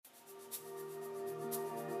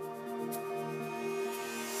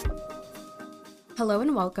Hello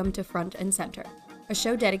and welcome to Front and Center, a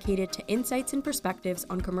show dedicated to insights and perspectives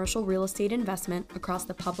on commercial real estate investment across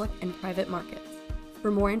the public and private markets.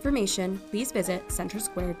 For more information, please visit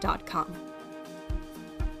centersquare.com.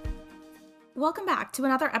 Welcome back to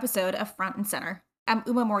another episode of Front and Center. I'm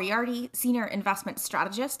Uma Moriarty, Senior Investment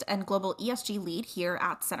Strategist and Global ESG Lead here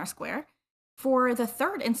at Center Square. For the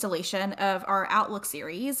third installation of our Outlook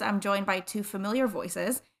series, I'm joined by two familiar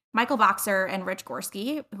voices, Michael Boxer and Rich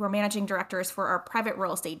Gorsky, who are managing directors for our private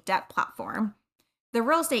real estate debt platform. The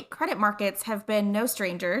real estate credit markets have been no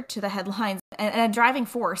stranger to the headlines and a driving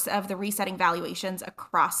force of the resetting valuations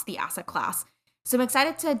across the asset class. So I'm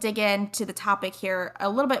excited to dig into the topic here a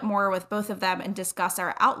little bit more with both of them and discuss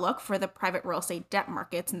our outlook for the private real estate debt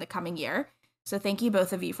markets in the coming year. So thank you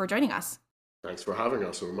both of you for joining us. Thanks for having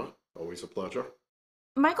us, Uma. Always a pleasure.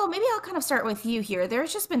 Michael, maybe I'll kind of start with you here.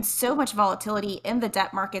 There's just been so much volatility in the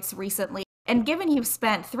debt markets recently. And given you've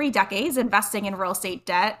spent 3 decades investing in real estate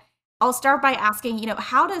debt, I'll start by asking,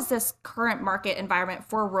 how does this current market environment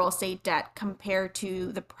for real estate debt compare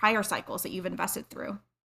to the prior cycles that you've invested through?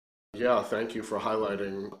 Yeah, thank you for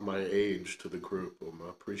highlighting my age to the group, Uma.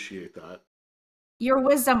 Appreciate that. Your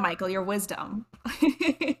wisdom, Michael, your wisdom.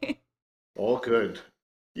 All good.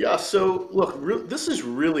 Yeah, so look, this is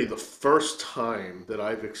really the first time that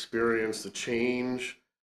I've experienced a change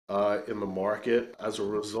in the market as a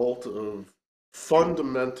result of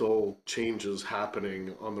fundamental changes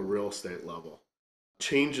happening on the real estate level.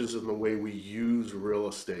 Changes in the way we use real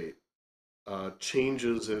estate,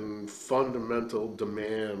 changes in fundamental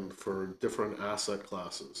demand for different asset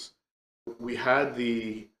classes. We had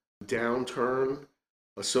the downturn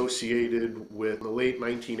associated with the late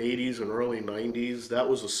 1980s and early 90s. That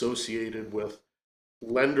was associated with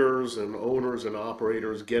lenders and owners and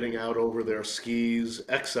operators getting out over their skis,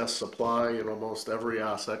 excess supply in almost every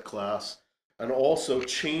asset class, and also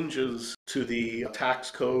changes to the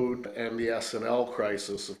tax code and the S&L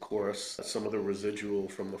crisis, of course, some of the residual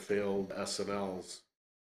from the failed S&Ls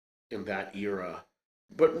in that era.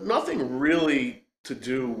 But nothing really to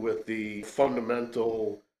do with the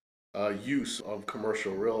fundamental use of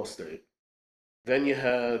commercial real estate. Then you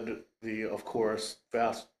had of course,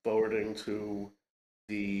 fast forwarding to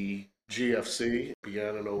the GFC,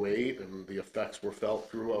 began in '08, and the effects were felt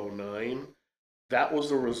through '09. That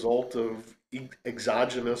was the result of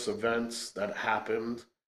exogenous events that happened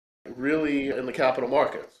really in the capital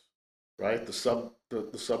markets, right? The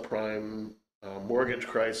subprime mortgage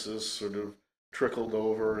crisis sort of trickled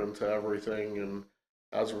over into everything, and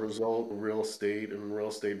as a result, real estate and real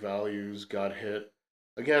estate values got hit.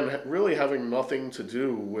 Again, really having nothing to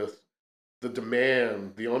do with the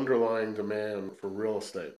demand, the underlying demand for real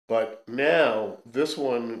estate. But now this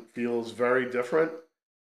one feels very different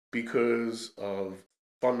because of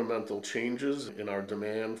fundamental changes in our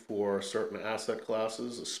demand for certain asset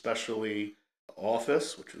classes, especially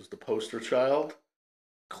office, which is the poster child.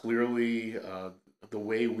 Clearly, the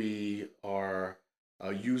way we are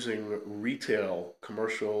using retail,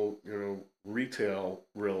 commercial, retail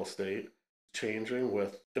real estate, changing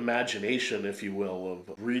with imagination, if you will,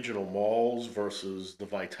 of regional malls versus the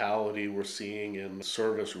vitality we're seeing in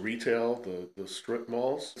service retail, the strip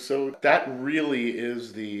malls. So that really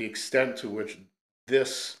is the extent to which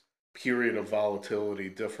this period of volatility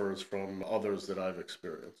differs from others that I've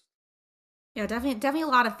experienced. Yeah, definitely a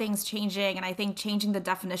lot of things changing, and I think changing the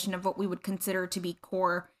definition of what we would consider to be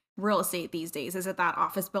core real estate these days. Is it that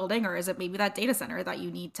office building, or is it maybe that data center that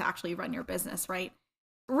you need to actually run your business, right?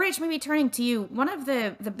 Rich, maybe turning to you, one of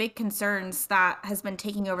the big concerns that has been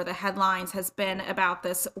taking over the headlines has been about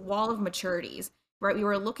this wall of maturities, right? We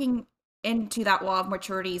were looking into that wall of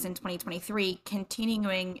maturities in 2023,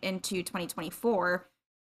 continuing into 2024,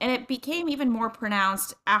 and it became even more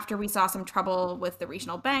pronounced after we saw some trouble with the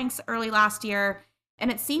regional banks early last year,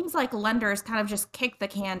 and it seems like lenders kind of just kicked the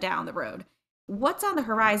can down the road. What's on the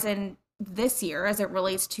horizon this year as it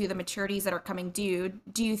relates to the maturities that are coming due?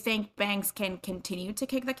 Do you think banks can continue to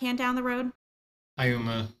kick the can down the road? Hi,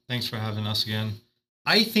 Uma. Thanks for having us again.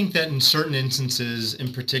 I think that in certain instances,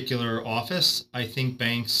 in particular office, I think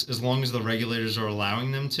banks, as long as the regulators are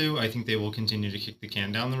allowing them to, I think they will continue to kick the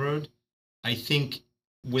can down the road. I think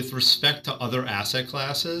with respect to other asset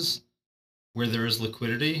classes where there is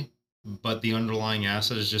liquidity, but the underlying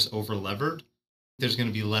asset is just over levered, there's going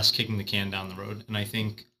to be less kicking the can down the road. And I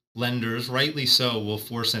think lenders, rightly so, will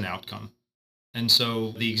force an outcome. And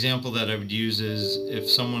so the example that I would use is if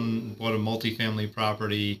someone bought a multifamily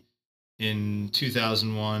property in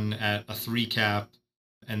 2001 at a 3 cap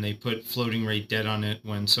and they put floating rate debt on it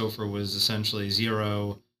when SOFR was essentially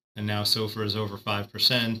 0, and now SOFR is over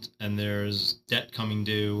 5%, and there's debt coming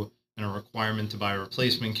due and a requirement to buy a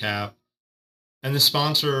replacement cap, and the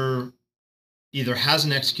sponsor either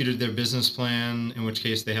hasn't executed their business plan, in which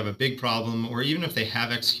case they have a big problem, or even if they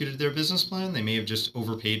have executed their business plan, they may have just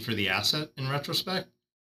overpaid for the asset in retrospect.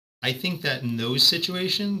 I think that in those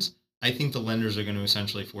situations, I think the lenders are going to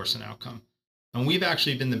essentially force an outcome. And we've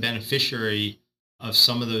actually been the beneficiary of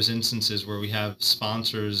some of those instances where we have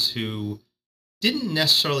sponsors who didn't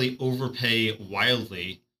necessarily overpay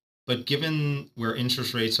wildly, but given where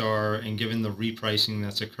interest rates are and given the repricing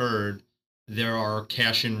that's occurred, there are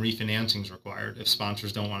cash in refinancings required if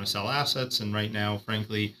sponsors don't want to sell assets. And right now,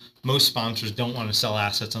 frankly, most sponsors don't want to sell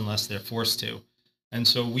assets unless they're forced to. And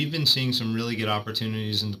so we've been seeing some really good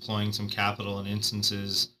opportunities in deploying some capital in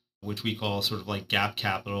instances, which we call sort of like gap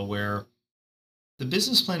capital, where the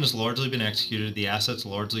business plan has largely been executed, the assets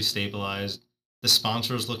largely stabilized, the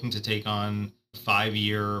sponsor is looking to take on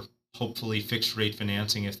 5-year, hopefully fixed rate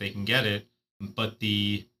financing if they can get it, but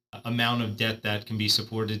the amount of debt that can be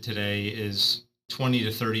supported today is 20 to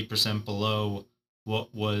 30% below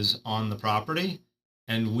what was on the property.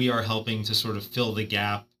 And we are helping to sort of fill the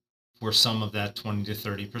gap for some of that 20 to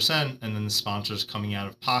 30%. And then the sponsors coming out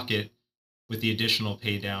of pocket with the additional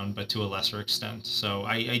pay down, but to a lesser extent. So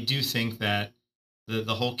I do think that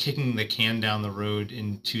the whole kicking the can down the road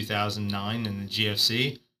in 2009 and the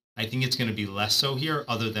GFC, I think it's going to be less so here,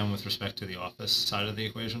 other than with respect to the office side of the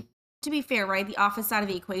equation. To be fair, right, the office side of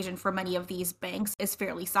the equation for many of these banks is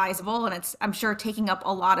fairly sizable, and it's, I'm sure, taking up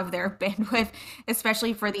a lot of their bandwidth,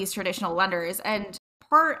 especially for these traditional lenders. And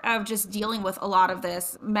part of just dealing with a lot of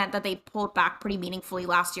this meant that they pulled back pretty meaningfully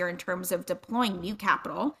last year in terms of deploying new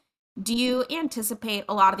capital. Do you anticipate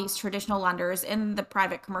a lot of these traditional lenders in the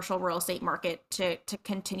private commercial real estate market to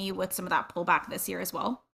continue with some of that pullback this year as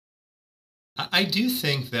well? I do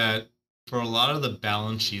think that for a lot of the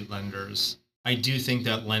balance sheet lenders, I do think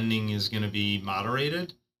that lending is going to be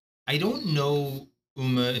moderated. I don't know,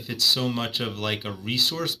 Uma, if it's so much of like a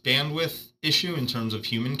resource bandwidth issue in terms of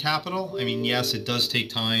human capital. I mean, yes, it does take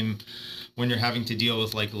time when you're having to deal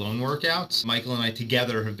with like loan workouts. Michael and I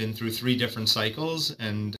together have been through 3 different cycles,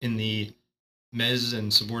 and in the mezz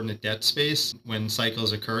and subordinate debt space, when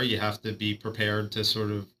cycles occur, you have to be prepared to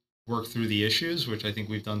sort of work through the issues, which I think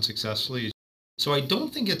we've done successfully. So I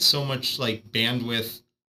don't think it's so much like bandwidth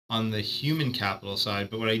on the human capital side,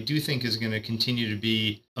 but what I do think is going to continue to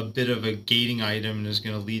be a bit of a gating item and is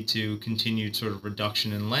going to lead to continued sort of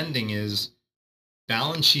reduction in lending is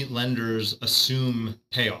balance sheet lenders assume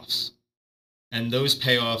payoffs. And those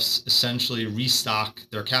payoffs essentially restock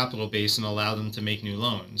their capital base and allow them to make new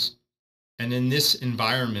loans. And in this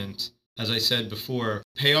environment, as I said before,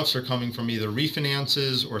 payoffs are coming from either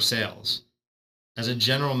refinances or sales. As a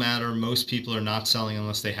general matter, most people are not selling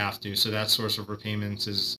unless they have to. So that source of repayments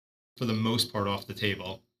is, for the most part, off the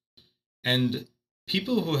table. And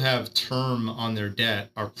people who have term on their debt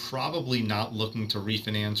are probably not looking to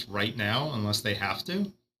refinance right now unless they have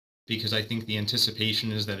to, because I think the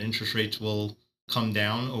anticipation is that interest rates will come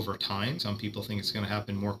down over time. Some people think it's going to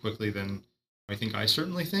happen more quickly than I think I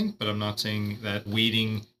certainly think, but I'm not saying that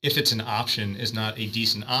waiting, if it's an option, is not a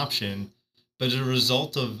decent option. But as a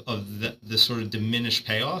result of the sort of diminished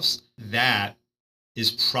payoffs, that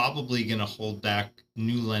is probably going to hold back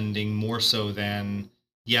new lending more so than,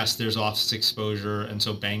 yes, there's office exposure. And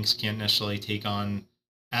so banks can't necessarily take on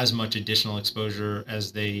as much additional exposure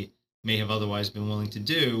as they may have otherwise been willing to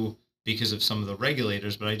do because of some of the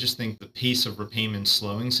regulators. But I just think the pace of repayment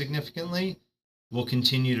slowing significantly will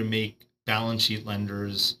continue to make balance sheet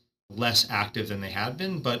lenders less active than they had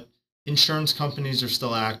been. But insurance companies are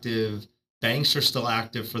still active. Banks are still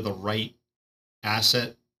active for the right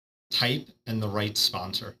asset type and the right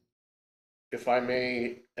sponsor. If I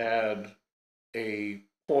may add a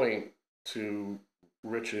point to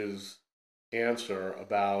Rich's answer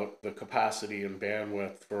about the capacity and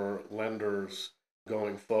bandwidth for lenders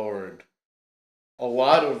going forward, a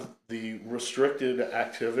lot of the restricted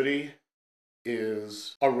activity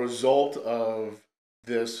is a result of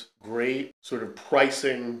this great sort of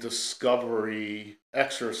pricing discovery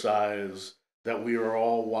exercise that we are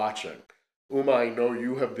all watching. Uma, I know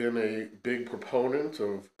you have been a big proponent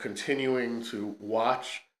of continuing to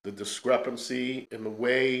watch the discrepancy in the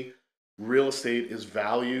way real estate is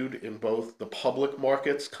valued in both the public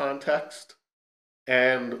markets context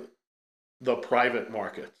and the private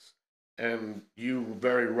markets. And you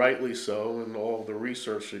very rightly so, in all the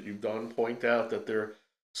research that you've done, point out that there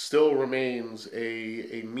still remains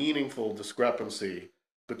a meaningful discrepancy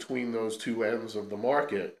between those two ends of the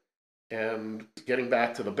market. And getting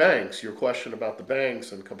back to the banks, your question about the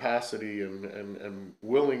banks and capacity and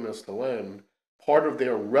willingness to lend, part of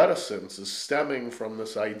their reticence is stemming from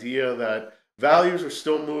this idea that values are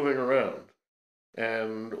still moving around.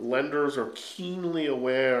 And lenders are keenly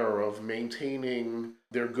aware of maintaining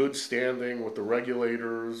their good standing with the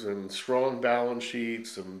regulators and strong balance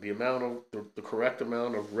sheets and the correct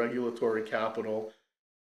amount of regulatory capital.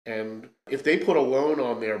 And if they put a loan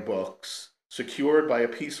on their books secured by a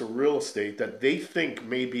piece of real estate that they think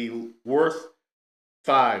may be worth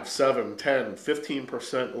 5, 7, 10,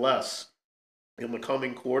 15% less in the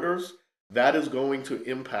coming quarters, that is going to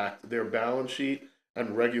impact their balance sheet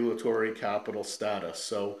and regulatory capital status.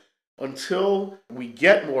 So until we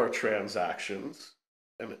get more transactions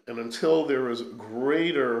and until there is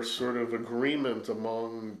greater sort of agreement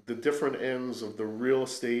among the different ends of the real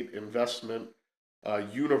estate investment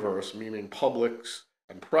universe, meaning publics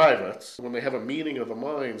and privates, when they have a meeting of the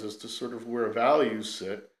minds as to sort of where values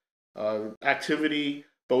sit, activity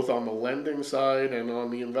both on the lending side and on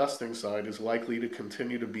the investing side is likely to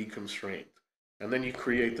continue to be constrained. And then you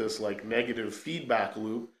create this like negative feedback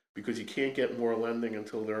loop because you can't get more lending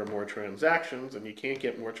until there are more transactions, and you can't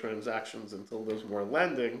get more transactions until there's more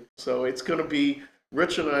lending. So it's going to be,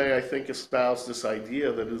 Rich and I think, espouse this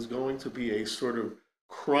idea that is going to be a sort of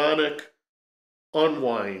chronic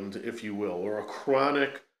unwind, if you will, or a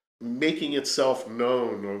chronic making itself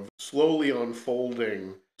known of slowly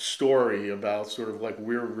unfolding story about sort of like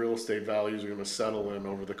where real estate values are going to settle in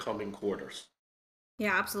over the coming quarters.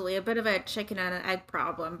 Yeah, absolutely. A bit of a chicken and an egg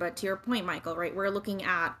problem. But to your point, Michael, right? We're looking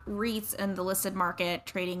at REITs in the listed market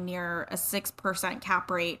trading near a 6% cap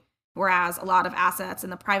rate, whereas a lot of assets in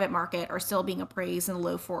the private market are still being appraised in the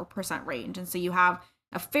low 4% range. And so you have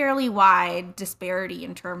a fairly wide disparity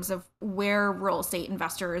in terms of where real estate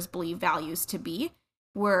investors believe values to be,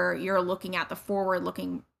 where you're looking at the forward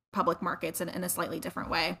looking public markets in a slightly different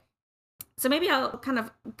way. So maybe I'll kind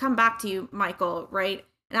of come back to you, Michael, right?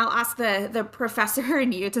 And I'll ask the professor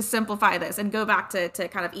in you to simplify this and go back to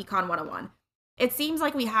kind of Econ 101. It seems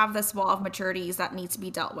like we have this wall of maturities that needs to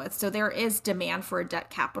be dealt with. So there is demand for debt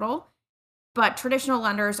capital, but traditional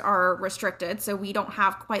lenders are restricted. So we don't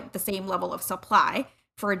have quite the same level of supply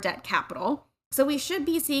for debt capital. So we should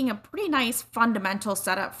be seeing a pretty nice fundamental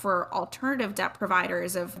setup for alternative debt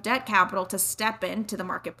providers of debt capital to step into the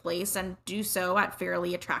marketplace and do so at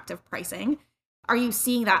fairly attractive pricing. Are you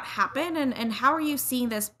seeing that happen? And how are you seeing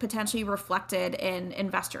this potentially reflected in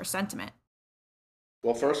investor sentiment?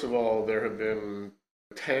 Well, first of all, there have been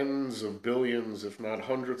tens of billions, if not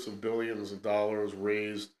hundreds of billions of dollars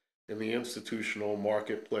raised in the institutional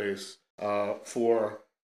marketplace for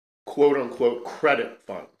quote unquote credit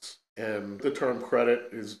funds. And the term credit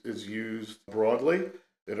is used broadly.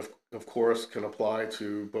 It, of course, can apply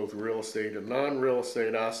to both real estate and non-real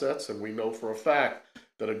estate assets. And we know for a fact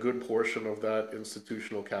that a good portion of that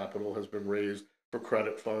institutional capital has been raised for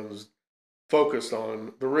credit funds focused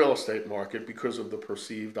on the real estate market because of the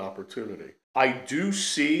perceived opportunity. I do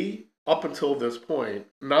see, up until this point,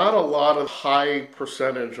 not a lot of high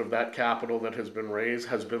percentage of that capital that has been raised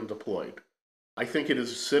has been deployed. I think it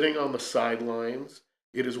is sitting on the sidelines.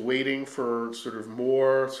 It is waiting for sort of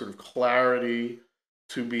more sort of clarity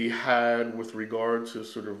to be had with regard to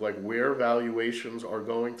sort of like where valuations are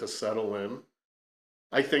going to settle in.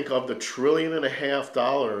 I think of the $1.5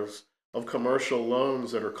 trillion of commercial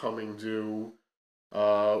loans that are coming due,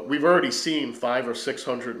 we've already seen $500 or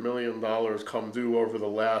 $600 million come due over the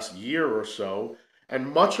last year or so,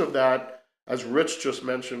 and much of that, as Rich just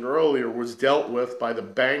mentioned earlier, was dealt with by the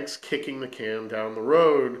banks kicking the can down the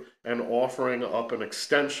road and offering up an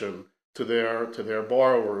extension to their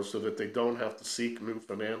borrowers so that they don't have to seek new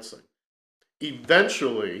financing.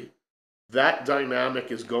 Eventually, that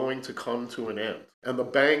dynamic is going to come to an end, and the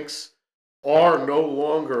banks are no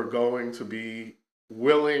longer going to be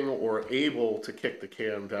willing or able to kick the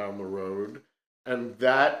can down the road, and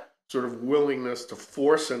that sort of willingness to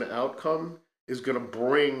force an outcome is going to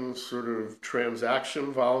bring sort of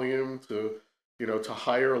transaction volume to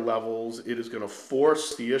higher levels. It is going to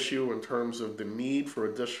force the issue in terms of the need for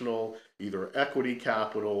additional either equity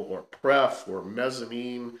capital or pref or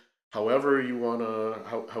mezzanine, however you want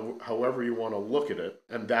to look at it,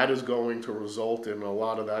 and that is going to result in a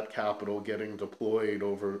lot of that capital getting deployed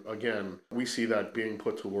over, again, we see that being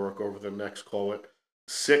put to work over the next, call it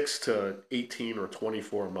 6 to 18 or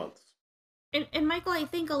 24 months. And Michael, I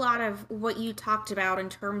think a lot of what you talked about in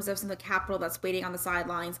terms of some of the capital that's waiting on the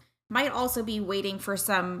sidelines might also be waiting for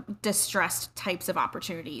some distressed types of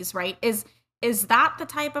opportunities, right? Is that the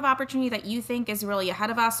type of opportunity that you think is really ahead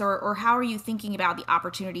of us, or how are you thinking about the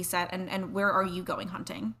opportunity set, and where are you going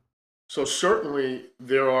hunting? So certainly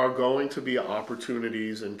there are going to be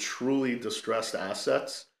opportunities in truly distressed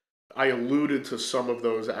assets. I alluded to some of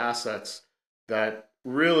those assets that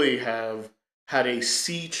really have had a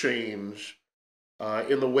sea change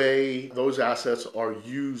in the way those assets are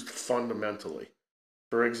used fundamentally.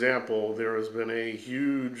 For example, there has been a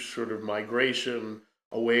huge sort of migration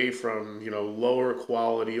away from, lower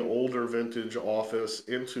quality, older vintage office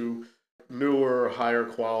into newer, higher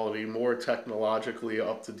quality, more technologically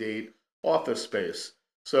up to date office space.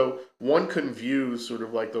 So one can view sort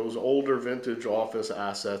of like those older vintage office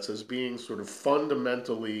assets as being sort of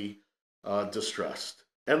fundamentally distressed.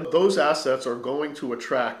 And those assets are going to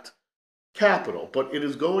attract capital, but it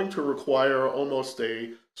is going to require almost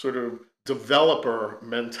a sort of developer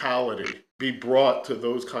mentality be brought to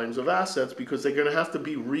those kinds of assets because they're going to have to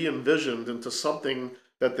be re-envisioned into something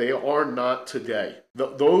that they are not today.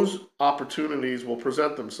 Those opportunities will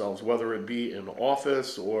present themselves, whether it be in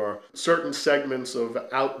office or certain segments of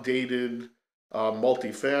outdated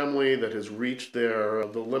multifamily that has reached the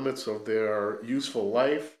limits of their useful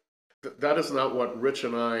life. That is not what Rich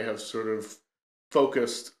and I have sort of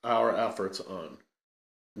focused our efforts on.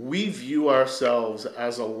 We view ourselves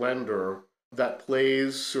as a lender that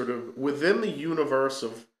plays sort of within the universe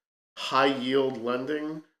of high yield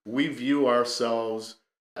lending. We view ourselves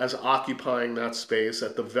as occupying that space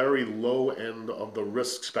at the very low end of the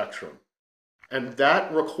risk spectrum. And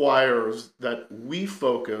that requires that we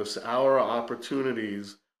focus our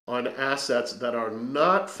opportunities on assets that are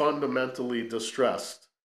not fundamentally distressed,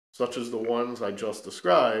 such as the ones I just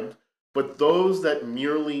described, but those that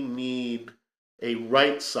merely need a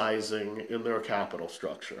right sizing in their capital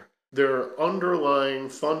structure. Their underlying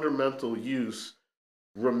fundamental use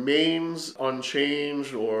remains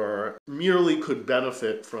unchanged or merely could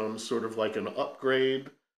benefit from sort of like an upgrade.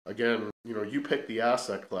 Again, you pick the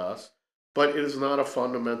asset class, but it is not a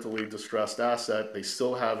fundamentally distressed asset. They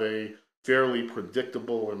still have a fairly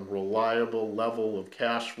predictable and reliable level of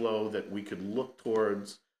cash flow that we could look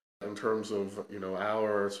towards in terms of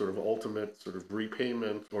our sort of ultimate sort of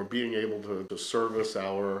repayment or being able to service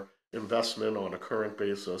our investment on a current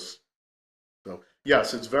basis. So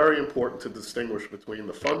yes, it's very important to distinguish between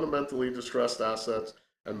the fundamentally distressed assets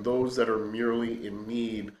and those that are merely in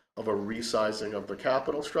need of a resizing of the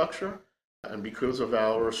capital structure. And because of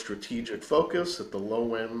our strategic focus at the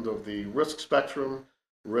low end of the risk spectrum,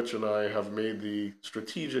 Rich and I have made the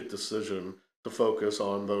strategic decision to focus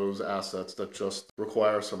on those assets that just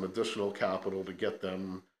require some additional capital to get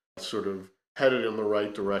them sort of headed in the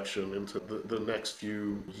right direction into the next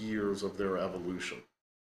few years of their evolution.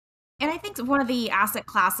 And I think one of the asset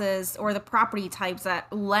classes or the property types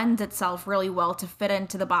that lends itself really well to fit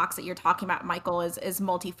into the box that you're talking about, Michael, is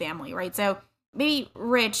multifamily, right? So maybe,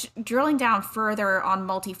 Rich, drilling down further on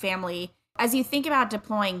multifamily, as you think about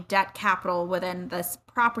deploying debt capital within this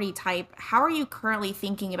property type, how are you currently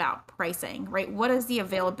thinking about pricing, right? What does the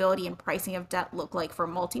availability and pricing of debt look like for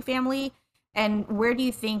multifamily? And where do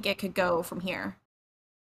you think it could go from here?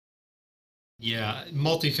 Yeah,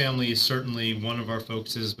 multifamily is certainly one of our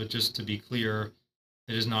focuses, but just to be clear,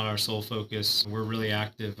 it is not our sole focus. We're really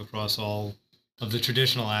active across all of the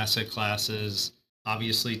traditional asset classes.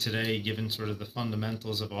 Obviously, today, given sort of the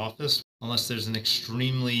fundamentals of office, unless there's an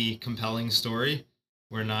extremely compelling story,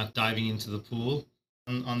 we're not diving into the pool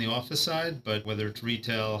on the office side. But whether it's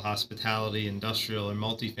retail, hospitality, industrial, or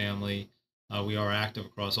multifamily, we are active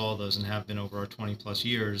across all of those and have been over our 20 plus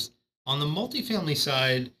years. On the multifamily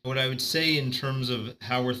side, what I would say in terms of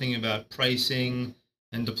how we're thinking about pricing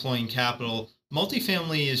and deploying capital,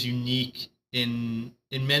 multifamily is unique in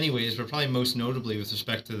many ways, but probably most notably with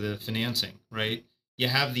respect to the financing, right? You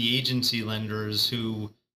have the agency lenders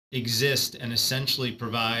who exist and essentially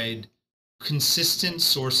provide consistent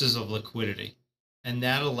sources of liquidity. And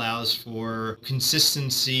that allows for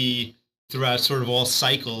consistency throughout sort of all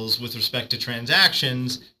cycles with respect to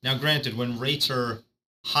transactions. Now, granted, when rates are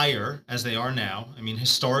higher as they are now, I mean,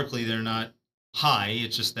 historically, they're not high.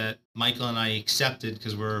 It's just that Michael and I accepted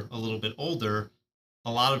because we're a little bit older.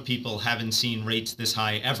 A lot of people haven't seen rates this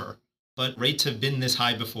high ever, but rates have been this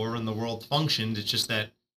high before and the world functioned. It's just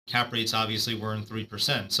that cap rates obviously were in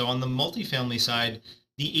 3%. So on the multifamily side,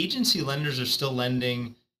 the agency lenders are still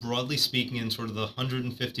lending, broadly speaking, in sort of the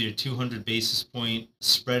 150 to 200 basis point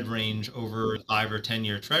spread range over 5 or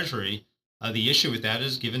 10-year treasury. The issue with that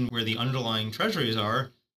is given where the underlying treasuries are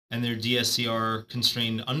and their DSCR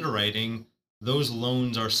constrained underwriting, those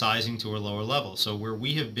loans are sizing to a lower level. So where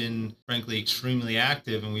we have been, frankly, extremely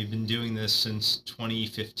active, and we've been doing this since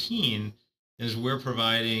 2015, is we're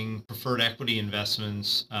providing preferred equity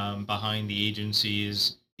investments behind the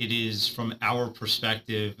agencies. It is, from our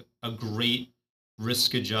perspective, a great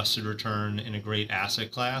risk-adjusted return in a great asset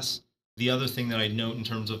class. The other thing that I'd note in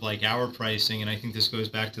terms of like our pricing, and I think this goes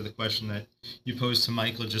back to the question that you posed to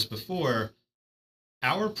Michael just before,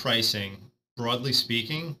 our pricing, broadly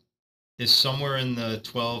speaking, is somewhere in the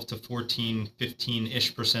 12 to 14,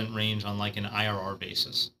 15-ish% range on like an IRR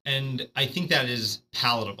basis. And I think that is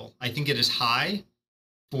palatable. I think it is high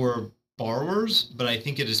for borrowers, but I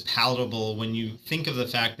think it is palatable when you think of the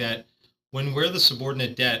fact that when we're the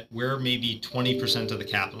subordinate debt, we're maybe 20% of the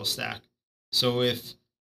capital stack. So if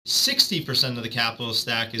 60% of the capital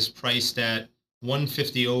stack is priced at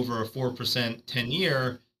 150 over a 4%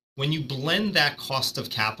 10-year, when you blend that cost of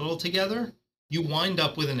capital together, you wind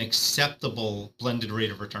up with an acceptable blended rate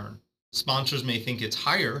of return. Sponsors may think it's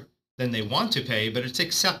higher than they want to pay, but it's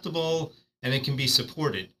acceptable and it can be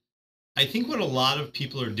supported. I think what a lot of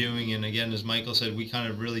people are doing, and again, as Michael said, we kind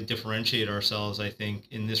of really differentiate ourselves, I think,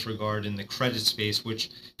 in this regard in the credit space, which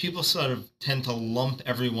people sort of tend to lump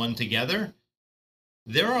everyone together.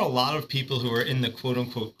 There are a lot of people who are in the quote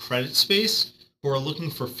unquote credit space who are looking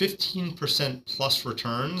for 15% plus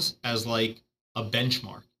returns as like a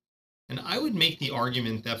benchmark. And I would make the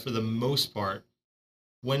argument that for the most part,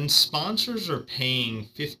 when sponsors are paying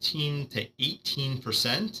 15 to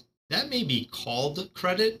 18%, that may be called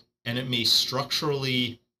credit and it may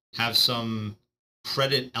structurally have some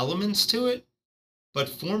credit elements to it. But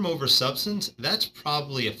form over substance, that's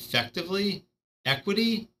probably effectively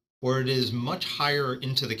equity, or it is much higher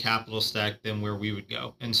into the capital stack than where we would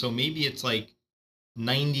go. And so maybe it's like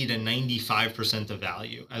 90 to 95% of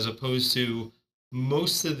value, as opposed to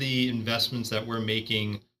most of the investments that we're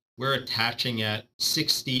making, we're attaching at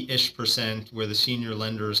 60-ish% where the senior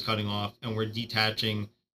lender is cutting off, and we're detaching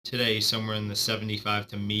today somewhere in the 75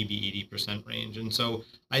 to maybe 80% range. And so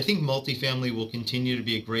I think multifamily will continue to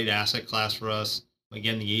be a great asset class for us.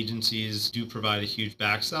 Again, the agencies do provide a huge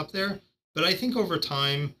backstop there. But I think over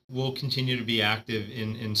time, we'll continue to be active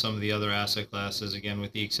in some of the other asset classes, again,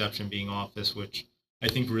 with the exception being office, which I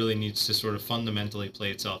think really needs to sort of fundamentally play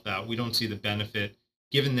itself out. We don't see the benefit,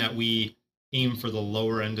 given that we aim for the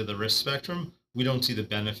lower end of the risk spectrum, we don't see the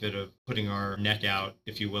benefit of putting our neck out,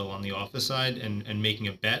 if you will, on the office side and making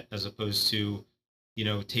a bet as opposed to,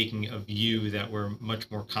 taking a view that we're much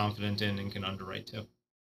more confident in and can underwrite to.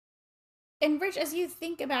 And Rich, as you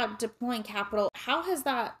think about deploying capital, how has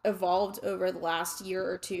that evolved over the last year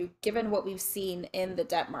or two, given what we've seen in the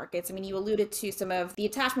debt markets? I mean, you alluded to some of the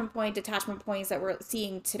detachment points that we're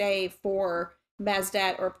seeing today for mezz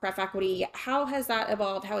debt or pref equity. How has that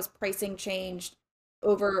evolved? How has pricing changed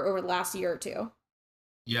over the last year or two?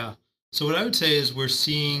 Yeah. So what I would say is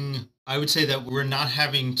I would say that we're not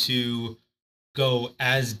having to go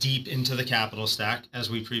as deep into the capital stack as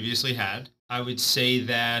we previously had. I would say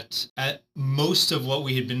that at most of what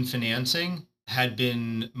we had been financing had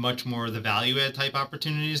been much more the value add type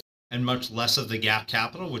opportunities and much less of the gap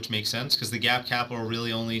capital, which makes sense because the gap capital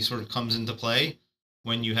really only sort of comes into play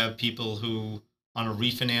when you have people who on a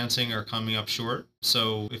refinancing are coming up short.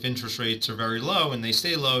 So if interest rates are very low and they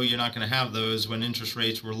stay low, you're not going to have those. When interest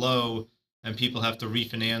rates were low and people have to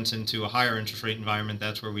refinance into a higher interest rate environment,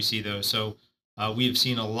 that's where we see those. So we have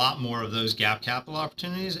seen a lot more of those gap capital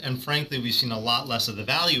opportunities. And frankly, we've seen a lot less of the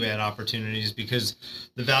value add opportunities because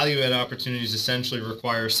the value add opportunities essentially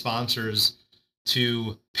require sponsors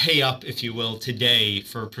to pay up, if you will, today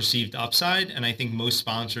for perceived upside. And I think most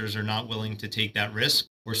sponsors are not willing to take that risk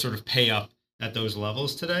or sort of pay up at those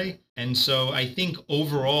levels today. And so I think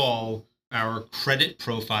overall, our credit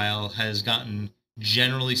profile has gotten,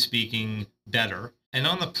 generally speaking, better. And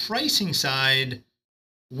on the pricing side,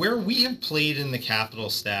 where we have played in the capital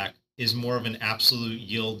stack is more of an absolute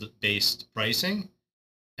yield-based pricing.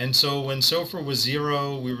 And so when SOFR was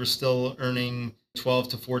zero, we were still earning 12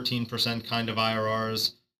 to 14% kind of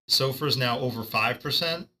IRRs. SOFR is now over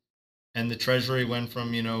 5%, and the Treasury went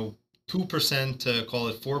from, 2% to call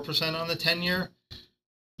it 4% on the 10-year.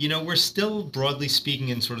 We're still broadly speaking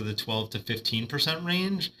in sort of the 12 to 15%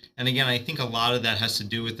 range. And again, I think a lot of that has to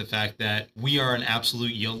do with the fact that we are an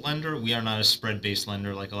absolute yield lender. We are not a spread-based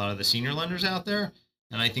lender like a lot of the senior lenders out there.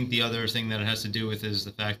 And I think the other thing that it has to do with is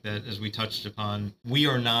the fact that, as we touched upon, we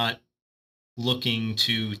are not looking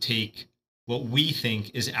to take what we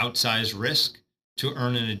think is outsized risk to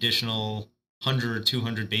earn an additional 100 or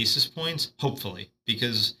 200 basis points, hopefully,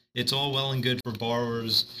 because it's all well and good for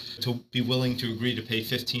borrowers to be willing to agree to pay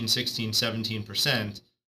 15, 16, 17%.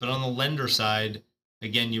 But on the lender side,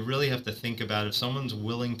 again, you really have to think about if someone's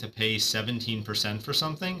willing to pay 17% for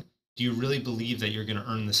something, do you really believe that you're going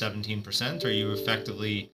to earn the 17%? Or are you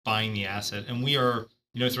effectively buying the asset? And we are,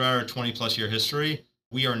 throughout our 20 plus year history,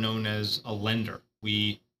 we are known as a lender.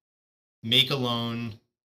 We make a loan.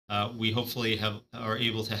 We hopefully are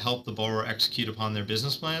able to help the borrower execute upon their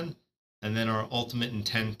business plan. And then our ultimate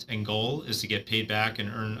intent and goal is to get paid back and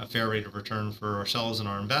earn a fair rate of return for ourselves and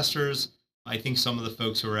our investors. I think some of the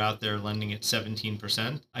folks who are out there lending at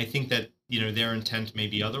 17%, I think that, their intent may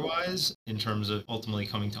be otherwise in terms of ultimately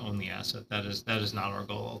coming to own the asset. That is not our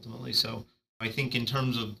goal ultimately. So I think in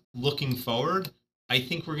terms of looking forward, I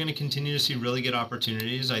think we're going to continue to see really good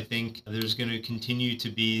opportunities. I think there's going to continue to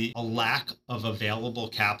be a lack of available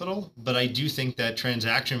capital, but I do think that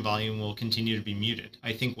transaction volume will continue to be muted.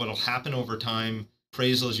 I think what'll happen over time,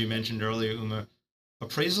 appraisal, as you mentioned earlier, Uma,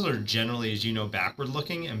 appraisals are generally, as you know, backward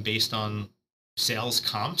looking and based on sales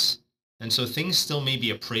comps. And so things still may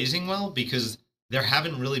be appraising well because there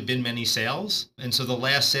haven't really been many sales. And so the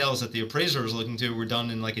last sales that the appraiser was looking to were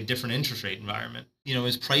done in like a different interest rate environment.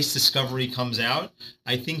 As price discovery comes out,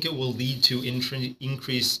 I think it will lead to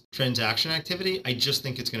increased transaction activity. I just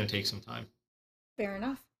think it's going to take some time. Fair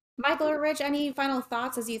enough. Michael or Rich, any final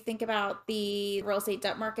thoughts as you think about the real estate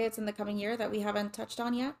debt markets in the coming year that we haven't touched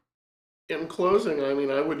on yet? In closing,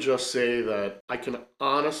 I would just say that I can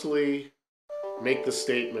honestly make the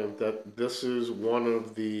statement that this is one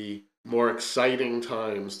of the more exciting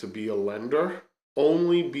times to be a lender,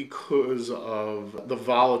 only because of the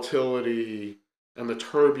volatility and the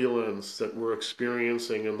turbulence that we're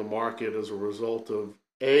experiencing in the market as a result of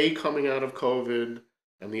coming out of COVID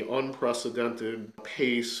and the unprecedented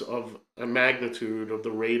pace of and magnitude of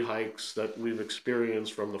the rate hikes that we've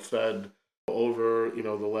experienced from the Fed over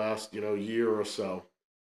the last year or so.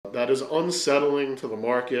 That is unsettling to the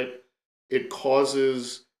market. It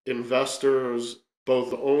causes investors,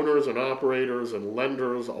 both owners and operators and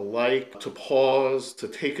lenders alike, to pause, to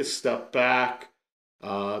take a step back,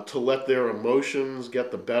 to let their emotions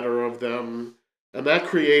get the better of them. And that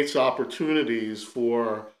creates opportunities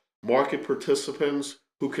for market participants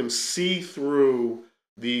who can see through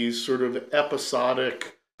these sort of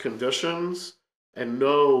episodic conditions and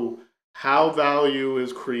know how value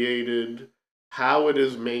is created, how it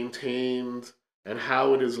is maintained, and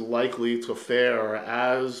how it is likely to fare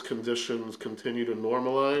as conditions continue to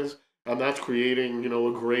normalize. And that's creating,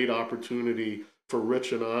 a great opportunity for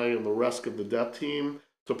Rich and I and the rest of the debt team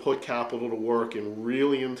to put capital to work in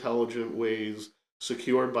really intelligent ways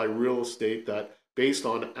secured by real estate that, based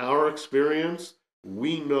on our experience,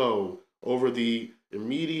 we know over the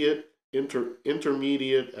immediate,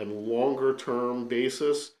 intermediate, and longer term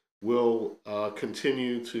basis will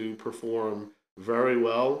continue to perform very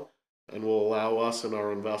well and will allow us and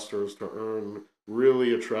our investors to earn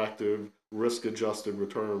really attractive risk-adjusted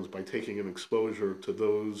returns by taking an exposure to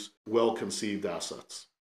those well-conceived assets.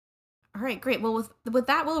 All right, great. Well, with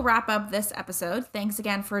that, we'll wrap up this episode. Thanks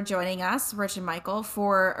again for joining us, Rich and Michael,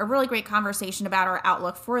 for a really great conversation about our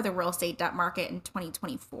outlook for the real estate debt market in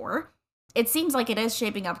 2024. It seems like it is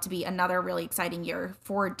shaping up to be another really exciting year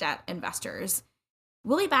for debt investors.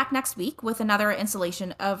 We'll be back next week with another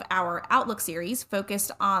installation of our Outlook series focused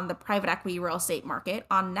on the private equity real estate market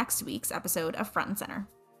on next week's episode of Front and Center.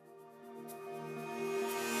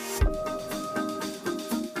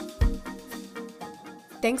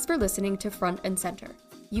 Thanks for listening to Front and Center.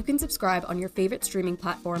 You can subscribe on your favorite streaming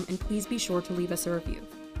platform, and please be sure to leave us a review.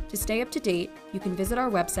 To stay up to date, you can visit our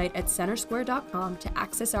website at centersquare.com to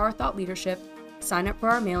access our thought leadership, sign up for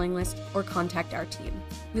our mailing list, or contact our team.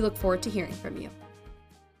 We look forward to hearing from you.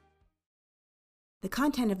 The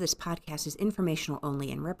content of this podcast is informational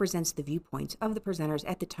only and represents the viewpoints of the presenters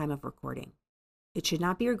at the time of recording. It should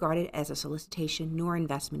not be regarded as a solicitation nor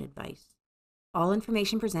investment advice. All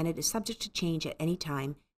information presented is subject to change at any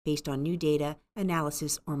time based on new data,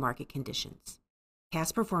 analysis, or market conditions.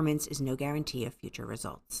 Past performance is no guarantee of future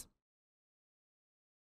results.